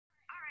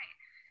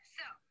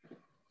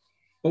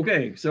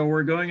Okay, so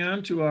we're going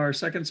on to our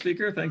second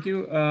speaker. Thank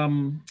you.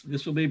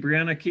 This will be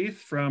Breanna Keith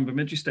from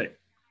Bemidji State.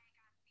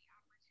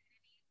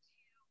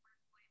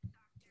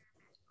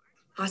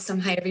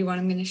 Awesome. Hi, everyone.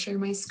 I'm going to share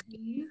my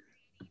screen.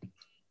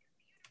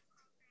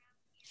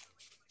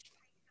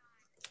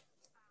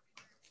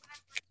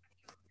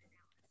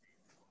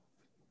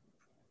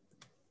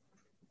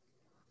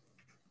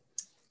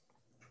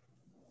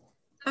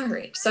 All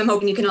right. So I'm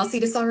hoping you can all see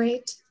this all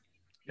right.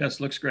 Yes,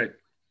 looks great.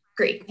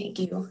 Great. Thank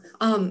you.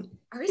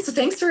 All right. So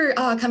thanks for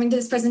coming to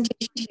this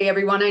presentation today,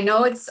 everyone. I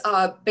know it's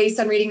based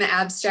on reading the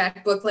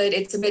abstract booklet.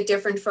 It's a bit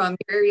different from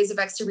your areas of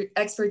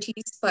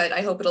expertise, but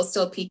I hope it'll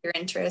still pique your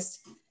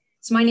interest.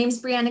 So my name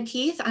is Breanna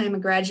Keith. I am a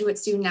graduate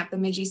student at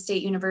Bemidji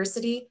State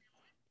University,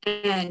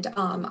 and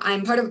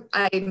I'm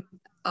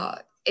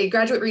a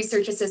graduate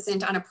research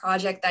assistant on a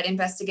project that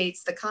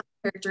investigates the common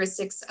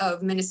characteristics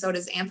of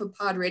Minnesota's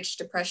amphipod-rich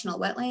depressional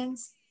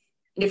wetlands.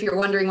 And if you're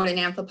wondering what an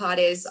amphipod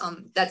is,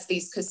 that's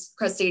these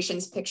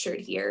crustaceans pictured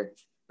here,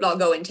 but I'll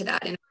go into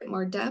that in a bit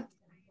more depth.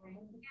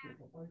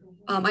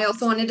 I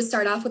also wanted to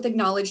start off with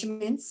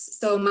acknowledgements.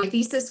 So my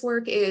thesis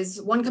work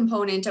is one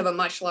component of a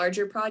much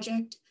larger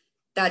project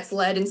that's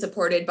led and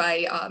supported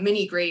by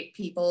many great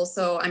people.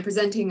 So I'm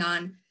presenting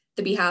on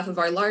the behalf of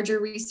our larger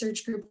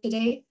research group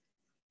today.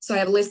 So I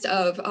have a list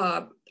of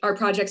our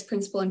project's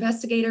principal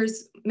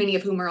investigators, many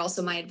of whom are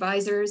also my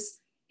advisors,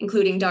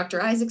 including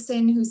Dr.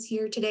 Isaacson, who's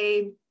here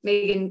today,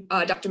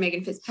 Dr.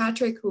 Megan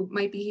Fitzpatrick, who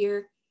might be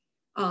here.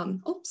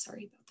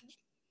 Sorry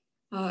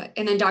about that.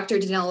 And then Dr.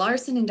 Danelle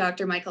Larson and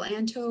Dr. Michael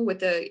Anto with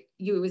the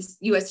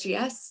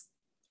USGS,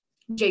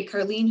 Jake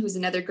Carleen, who's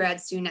another grad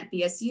student at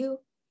BSU,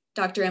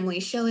 Dr. Emily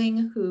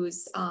Schilling,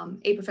 who's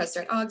a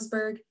professor at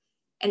Augsburg.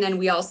 And then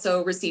we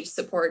also received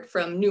support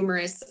from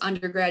numerous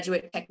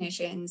undergraduate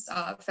technicians,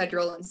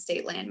 federal and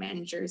state land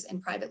managers,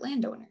 and private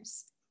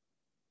landowners.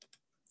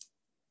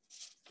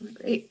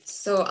 Great.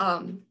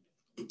 So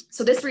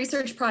this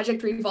research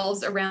project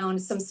revolves around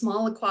some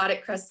small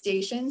aquatic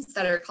crustaceans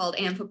that are called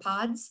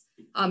amphipods.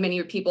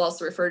 Many people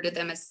also refer to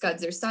them as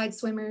scuds or side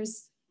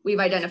swimmers. We've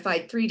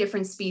identified 3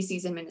 different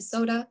species in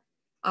Minnesota.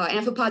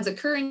 Amphipods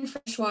occur in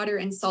freshwater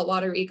and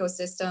saltwater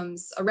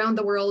ecosystems around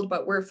the world,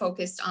 but we're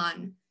focused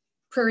on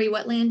prairie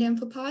wetland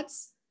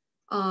amphipods.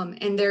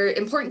 And they're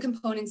important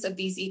components of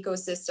these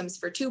ecosystems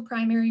for 2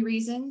 primary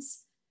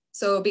reasons.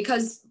 So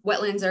because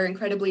wetlands are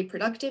incredibly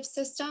productive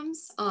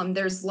systems,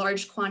 there's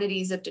large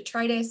quantities of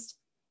detritus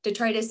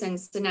and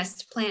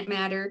senesced plant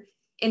matter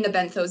in the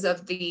benthos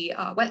of the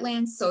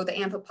wetlands. So the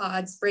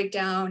amphipods break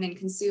down and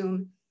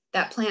consume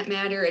that plant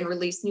matter and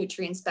release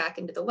nutrients back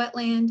into the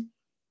wetland.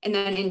 And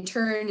then in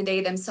turn,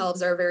 they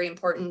themselves are a very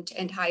important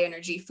and high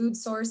energy food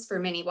source for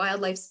many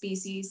wildlife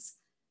species.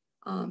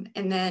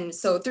 And then,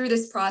 so through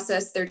this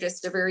process, they're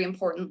just a very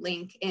important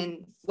link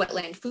in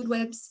wetland food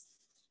webs.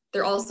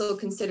 They're also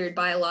considered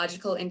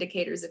biological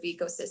indicators of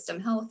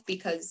ecosystem health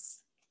because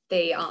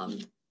they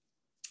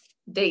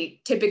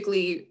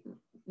typically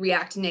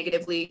react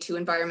negatively to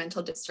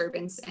environmental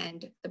disturbance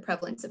and the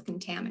prevalence of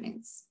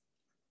contaminants.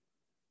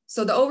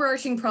 So the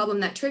overarching problem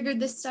that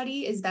triggered this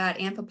study is that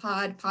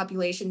amphipod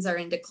populations are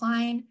in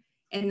decline,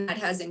 and that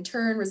has in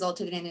turn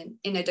resulted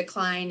in a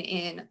decline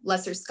in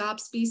lesser scaup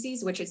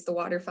species, which is the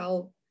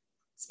waterfowl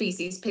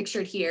species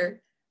pictured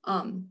here.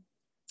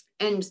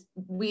 And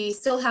we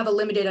still have a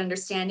limited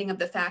understanding of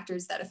the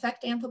factors that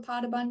affect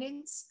amphipod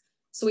abundance.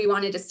 So we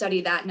wanted to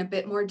study that in a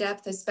bit more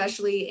depth,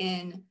 especially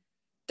in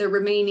the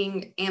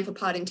remaining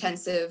amphipod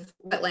intensive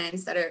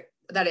wetlands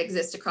that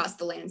exist across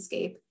the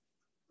landscape.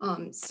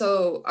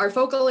 So our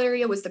focal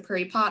area was the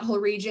prairie pothole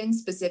region,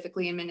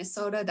 specifically in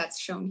Minnesota, that's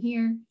shown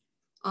here.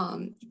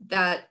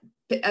 That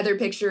other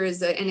picture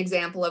is an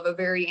example of a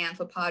very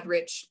amphipod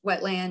rich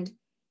wetland.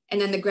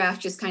 And then the graph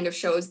just kind of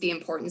shows the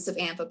importance of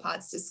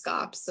amphipods to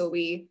scaup. So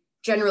we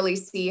generally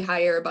see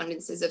higher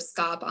abundances of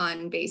scaup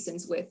on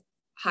basins with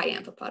high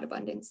amphipod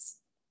abundance.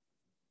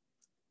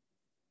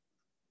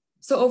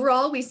 So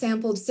overall, we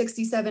sampled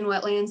 67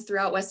 wetlands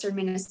throughout Western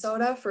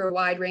Minnesota for a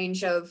wide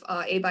range of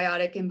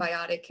abiotic and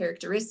biotic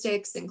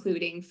characteristics,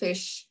 including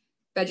fish,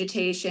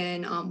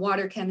 vegetation,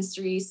 water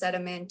chemistry,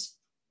 sediment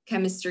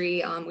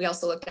chemistry. We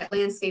also looked at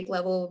landscape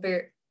level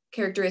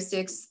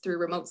characteristics through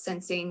remote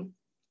sensing.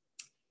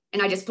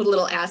 And I just put a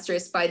little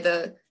asterisk by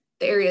the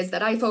areas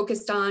that I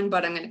focused on,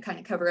 but I'm going to kind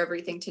of cover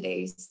everything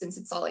today since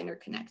it's all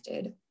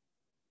interconnected.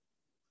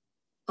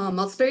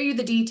 I'll spare you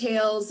the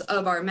details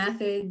of our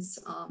methods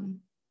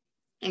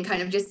and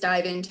kind of just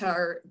dive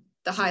into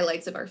the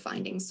highlights of our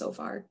findings so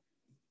far.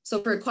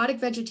 So for aquatic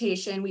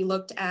vegetation, we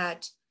looked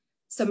at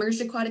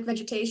submerged aquatic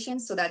vegetation.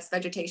 So that's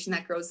vegetation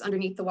that grows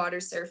underneath the water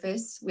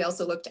surface. We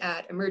also looked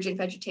at emergent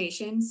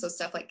vegetation, so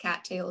stuff like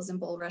cattails and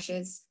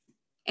bulrushes.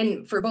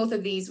 And for both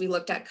of these, we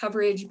looked at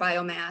coverage,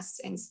 biomass,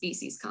 and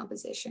species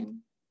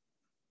composition.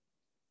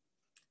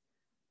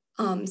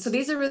 So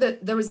these are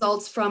the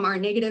results from our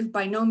negative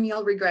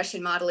binomial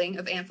regression modeling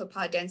of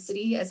amphipod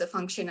density as a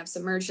function of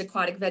submerged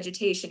aquatic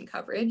vegetation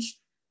coverage.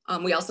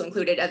 We also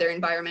included other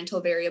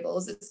environmental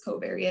variables as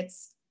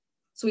covariates.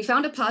 So we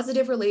found a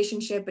positive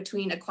relationship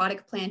between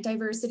aquatic plant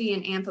diversity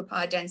and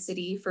amphipod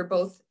density for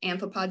both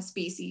amphipod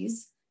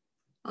species.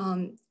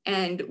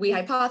 And we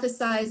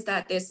hypothesized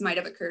that this might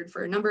have occurred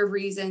for a number of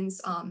reasons,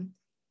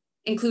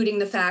 including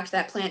the fact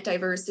that plant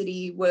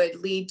diversity would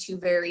lead to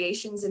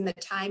variations in the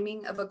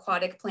timing of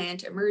aquatic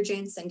plant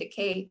emergence and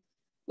decay,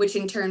 which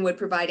in turn would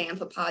provide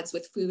amphipods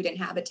with food and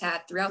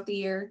habitat throughout the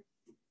year.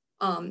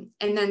 And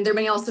then there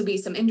may also be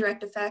some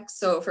indirect effects.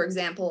 So for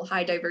example,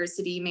 high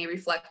diversity may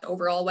reflect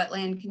overall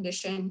wetland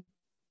condition.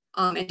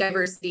 And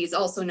diversity is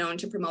also known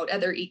to promote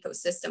other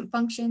ecosystem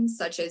functions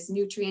such as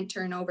nutrient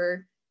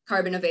turnover,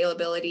 carbon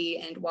availability,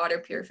 and water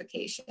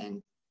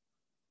purification.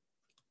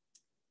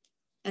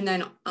 And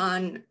then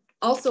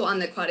also on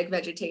the aquatic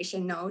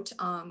vegetation note,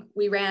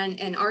 we ran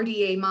an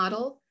RDA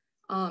model.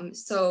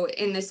 So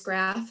in this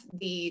graph,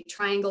 the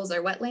triangles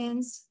are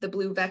wetlands, the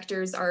blue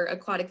vectors are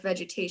aquatic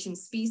vegetation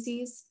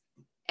species,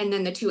 and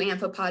then the two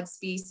amphipod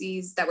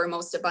species that were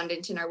most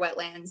abundant in our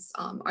wetlands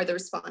are the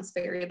response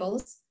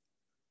variables.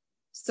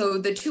 So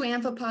the two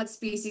amphipod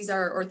species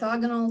are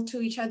orthogonal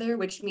to each other,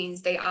 which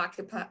means they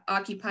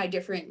occupy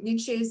different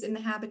niches in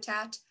the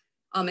habitat,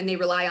 and they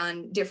rely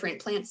on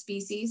different plant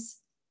species.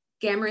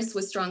 Gammarus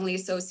was strongly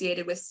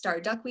associated with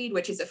star duckweed,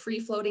 which is a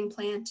free-floating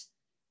plant.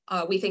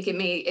 We think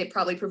it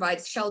probably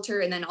provides shelter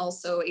and then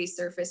also a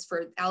surface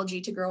for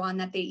algae to grow on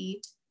that they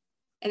eat.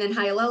 And then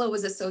Hyalella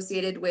was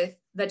associated with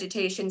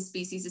vegetation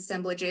species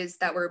assemblages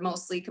that were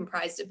mostly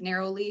comprised of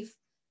narrowleaf,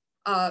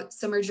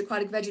 submerged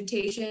aquatic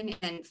vegetation,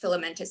 and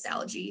filamentous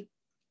algae,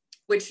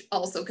 which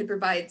also could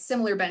provide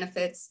similar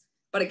benefits,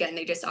 but again,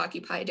 they just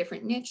occupy a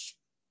different niche.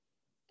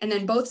 And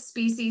then both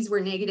species were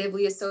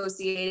negatively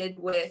associated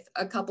with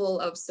a couple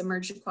of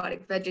submerged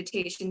aquatic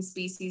vegetation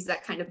species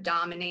that kind of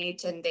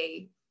dominate, and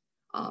they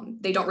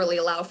don't really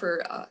allow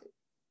for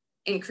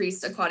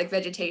increased aquatic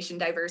vegetation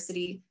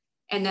diversity.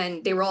 And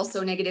then they were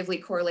also negatively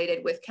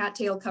correlated with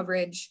cattail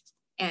coverage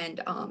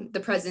and the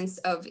presence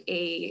of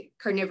a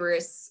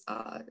carnivorous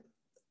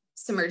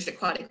submerged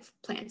aquatic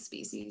plant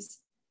species.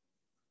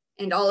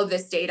 And all of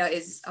this data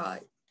is,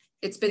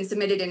 it's been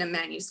submitted in a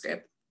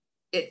manuscript.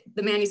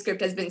 The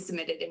manuscript has been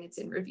submitted and it's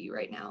in review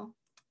right now.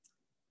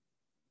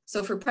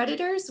 So for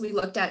predators, we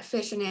looked at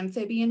fish and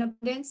amphibian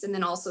abundance and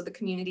then also the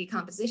community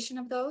composition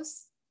of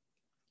those.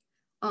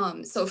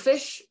 So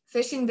fish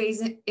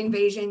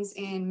invasions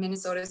in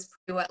Minnesota's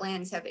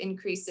wetlands have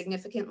increased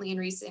significantly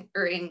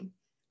in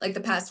like the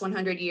past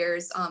 100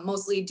 years,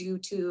 mostly due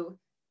to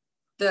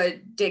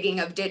the digging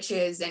of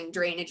ditches and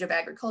drainage of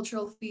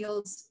agricultural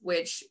fields,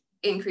 which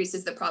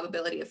increases the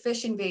probability of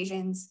fish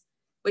invasions,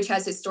 which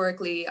has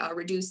historically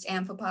reduced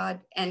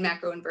amphipod and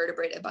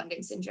macroinvertebrate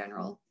abundance in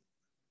general.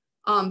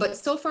 But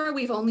so far,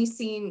 we've only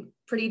seen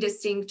pretty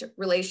distinct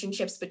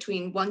relationships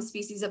between one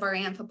species of our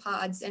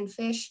amphipods and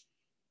fish,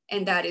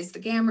 and that is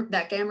that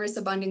Gammarus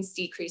abundance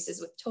decreases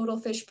with total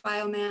fish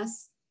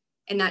biomass,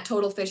 and that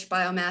total fish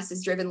biomass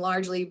is driven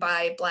largely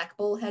by black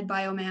bullhead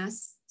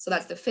biomass. So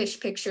that's the fish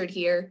pictured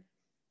here.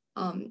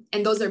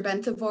 And those are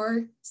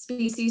benthivore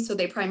species, so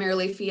they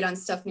primarily feed on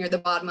stuff near the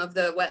bottom of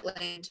the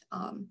wetland,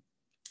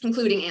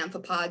 including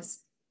amphipods.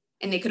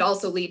 And they could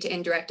also lead to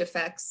indirect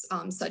effects,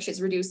 such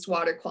as reduced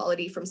water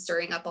quality from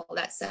stirring up all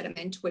that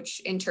sediment,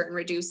 which in turn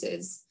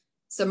reduces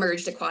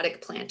submerged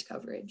aquatic plant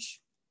coverage.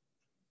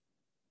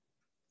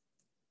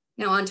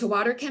 Now on to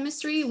water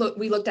chemistry.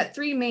 We looked at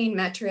three main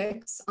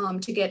metrics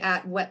to get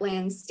at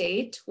wetland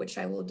state, which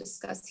I will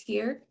discuss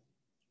here.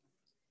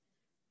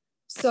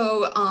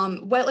 So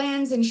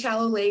wetlands and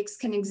shallow lakes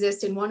can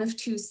exist in one of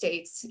two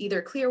states,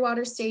 either clear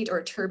water state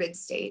or turbid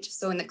state.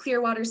 So in the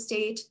clear water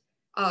state,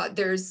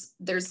 there's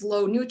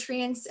low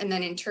nutrients, and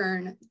then in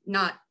turn,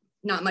 not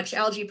much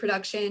algae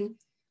production,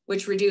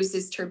 which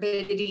reduces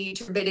turbidity,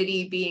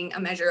 turbidity being a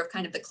measure of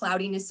kind of the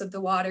cloudiness of the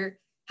water,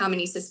 how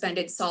many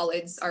suspended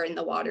solids are in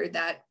the water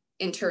that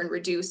in turn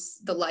reduce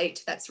the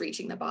light that's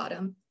reaching the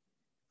bottom.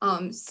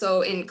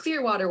 So in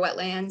clear water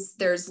wetlands,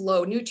 there's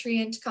low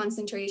nutrient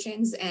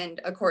concentrations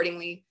and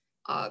accordingly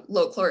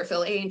low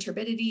chlorophyll A and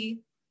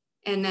turbidity.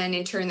 And then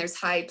in turn, there's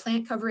high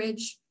plant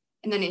coverage.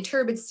 And then in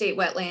turbid state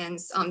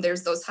wetlands,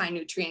 there's those high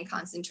nutrient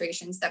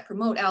concentrations that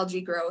promote algae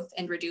growth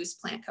and reduce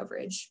plant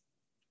coverage.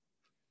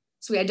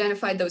 So we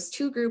identified those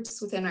two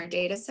groups within our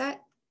data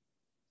set.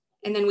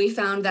 And then we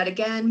found that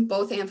again,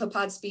 both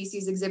amphipod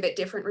species exhibit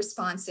different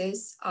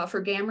responses.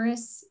 For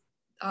Gammarus,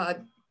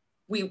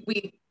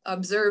 we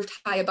observed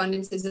high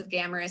abundances of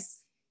Gammarus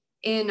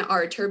in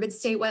our turbid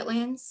state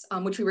wetlands,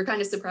 which we were kind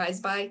of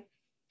surprised by.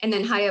 And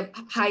then high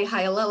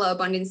Hyalella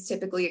abundance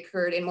typically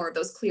occurred in more of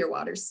those clear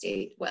water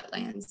state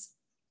wetlands.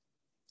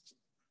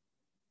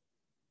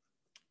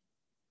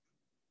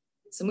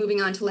 So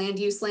moving on to land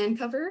use, land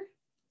cover.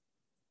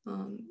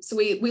 So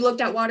we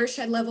looked at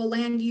watershed level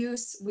land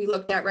use, we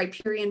looked at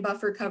riparian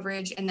buffer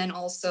coverage, and then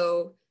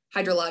also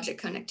hydrologic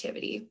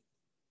connectivity.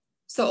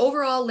 So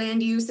overall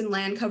land use and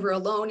land cover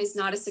alone is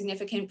not a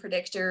significant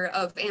predictor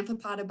of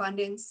amphipod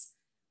abundance.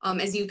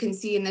 As you can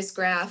see in this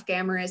graph,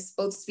 Gammarus,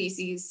 both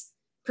species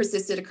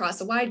persisted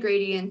across a wide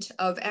gradient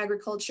of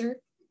agriculture.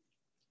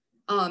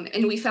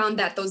 And we found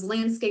that those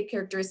landscape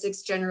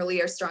characteristics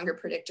generally are stronger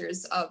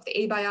predictors of the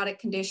abiotic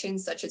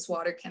conditions such as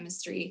water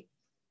chemistry.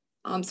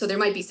 So there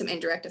might be some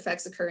indirect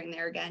effects occurring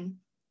there again.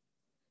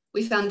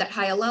 We found that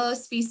Hyalella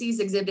species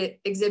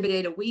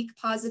exhibited a weak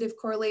positive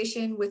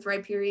correlation with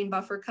riparian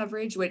buffer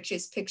coverage, which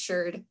is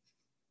pictured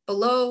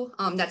below.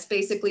 That's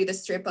basically the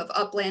strip of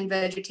upland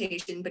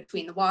vegetation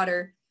between the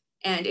water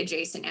and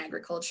adjacent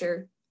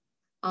agriculture.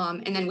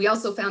 And then we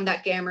also found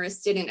that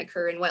Gammarus didn't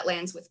occur in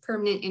wetlands with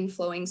permanent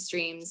inflowing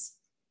streams,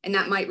 and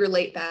that might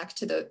relate back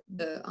to the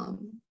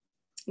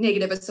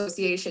negative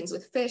associations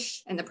with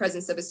fish, and the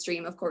presence of a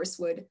stream, of course,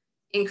 would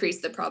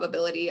increase the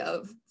probability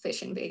of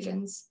fish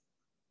invasions.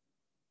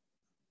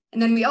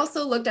 And then we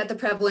also looked at the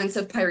prevalence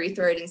of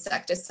pyrethroid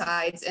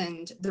insecticides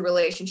and the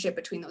relationship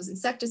between those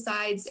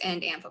insecticides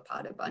and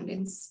amphipod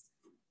abundance.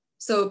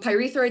 So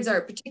pyrethroids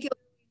are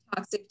particularly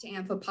toxic to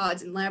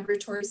amphipods in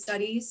laboratory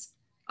studies,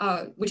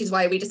 which is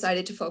why we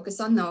decided to focus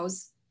on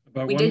those.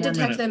 We did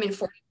detect them in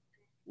 40.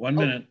 1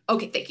 minute.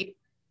 Okay, thank you.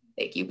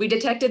 Thank you. We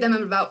detected them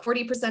in about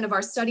 40% of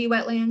our study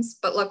wetlands,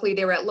 but luckily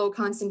they were at low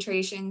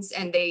concentrations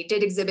and they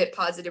did exhibit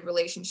positive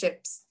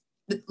relationships.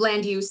 The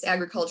land use,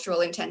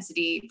 agricultural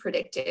intensity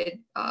predicted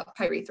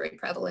pyrethroid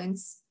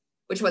prevalence,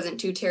 which wasn't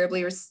too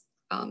terribly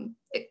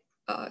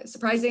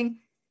surprising.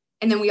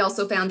 And then we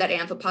also found that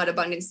amphipod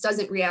abundance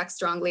doesn't react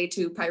strongly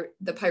to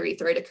the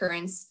pyrethroid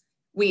occurrence.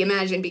 We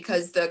imagine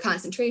because the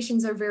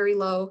concentrations are very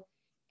low,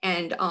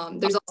 and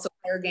there's also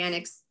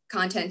organics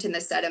content in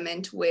the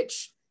sediment,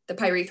 which the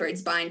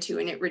pyrethroids bind to,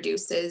 and it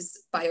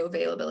reduces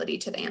bioavailability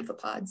to the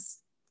amphipods.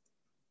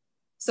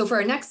 So for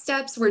our next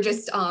steps, we're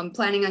just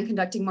planning on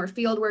conducting more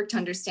field work to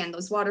understand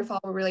those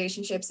waterfall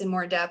relationships in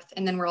more depth.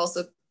 And then we're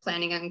also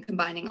planning on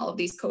combining all of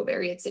these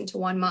covariates into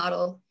one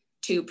model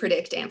to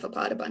predict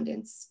amphipod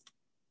abundance.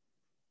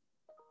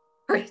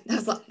 All right,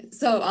 that's a lot.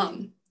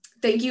 So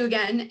thank you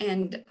again,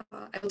 and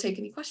I will take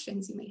any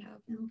questions you may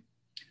have now.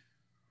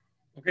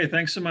 Okay,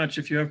 thanks so much.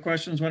 If you have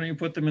questions, why don't you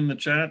put them in the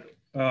chat?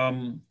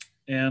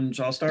 And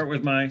I'll start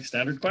with my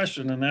standard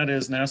question, and that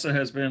is, NASA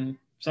has been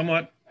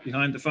somewhat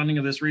behind the funding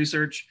of this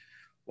research.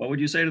 What would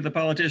you say to the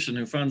politician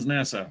who funds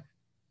NASA?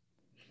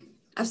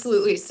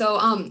 Absolutely. So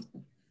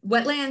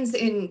wetlands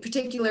in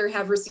particular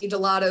have received a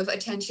lot of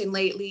attention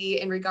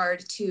lately in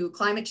regard to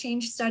climate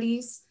change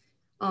studies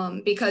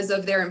because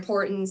of their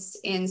importance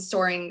in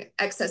storing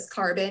excess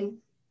carbon.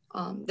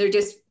 They're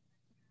just,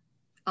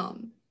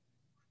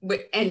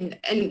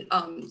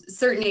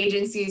 certain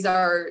agencies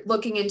are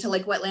looking into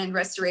like wetland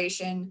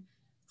restoration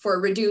for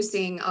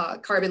reducing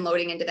carbon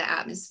loading into the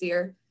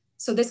atmosphere.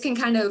 So this can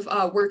kind of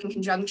work in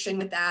conjunction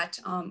with that.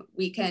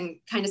 We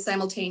can kind of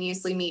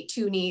simultaneously meet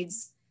two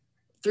needs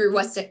through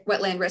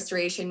wetland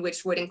restoration,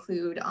 which would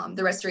include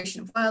the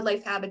restoration of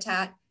wildlife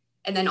habitat,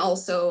 and then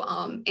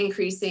also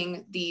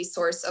increasing the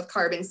source of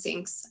carbon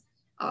sinks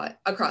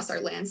across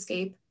our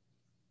landscape.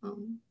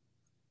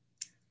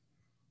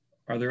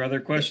 Are there other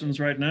questions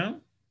right now?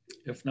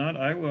 If not,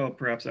 I will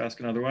perhaps ask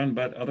another one,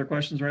 but other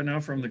questions right now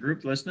from the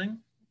group listening?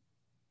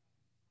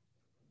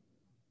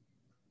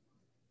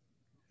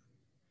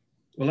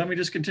 Well, let me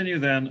just continue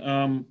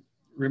then.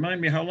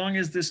 Remind me, how long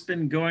has this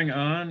been going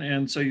on?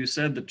 And so you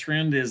said the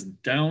trend is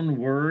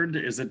downward.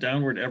 Is it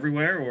downward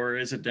everywhere, or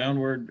is it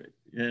downward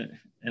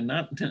and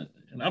not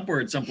and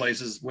upward some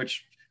places,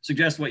 which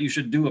suggests what you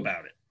should do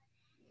about it?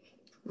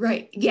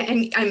 Right. Yeah,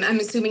 and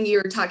I'm assuming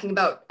you're talking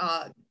about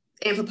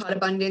amphipod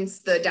abundance,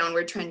 the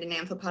downward trend in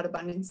amphipod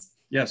abundance.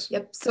 Yes.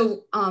 Yep.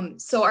 So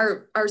so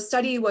our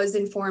study was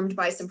informed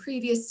by some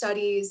previous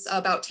studies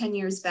about 10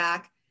 years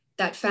back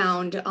that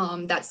found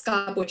that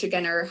scop, which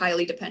again are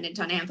highly dependent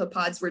on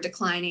amphipods, were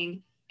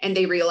declining, and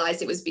they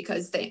realized it was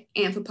because the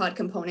amphipod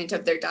component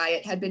of their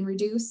diet had been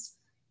reduced.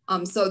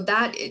 So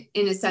that,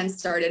 in a sense,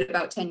 started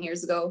about 10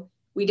 years ago.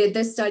 We did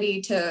this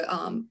study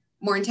to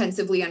more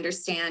intensively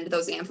understand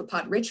those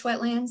amphipod-rich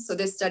wetlands. So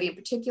this study in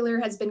particular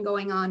has been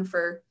going on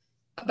for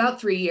about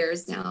 3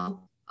 years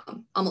now,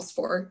 almost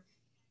 4.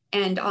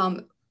 And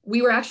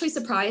we were actually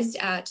surprised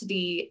at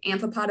the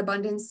amphipod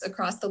abundance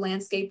across the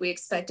landscape. We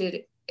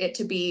expected it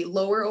to be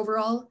lower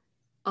overall.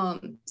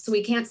 So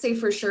we can't say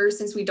for sure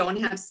since we don't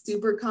have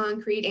super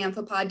concrete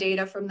amphipod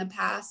data from the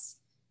past.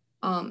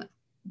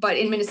 But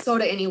in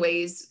Minnesota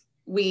anyways,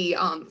 we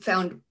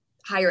found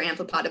higher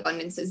amphipod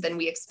abundances than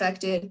we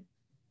expected,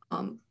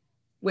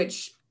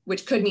 which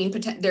could mean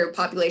their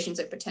populations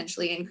are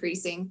potentially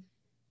increasing.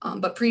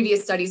 But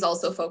previous studies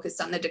also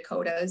focused on the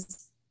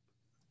Dakotas.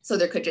 So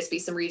there could just be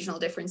some regional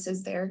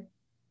differences there.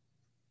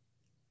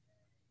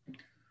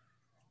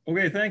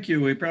 Okay, thank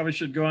you. We probably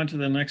should go on to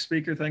the next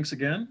speaker. Thanks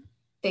again.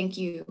 Thank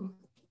you.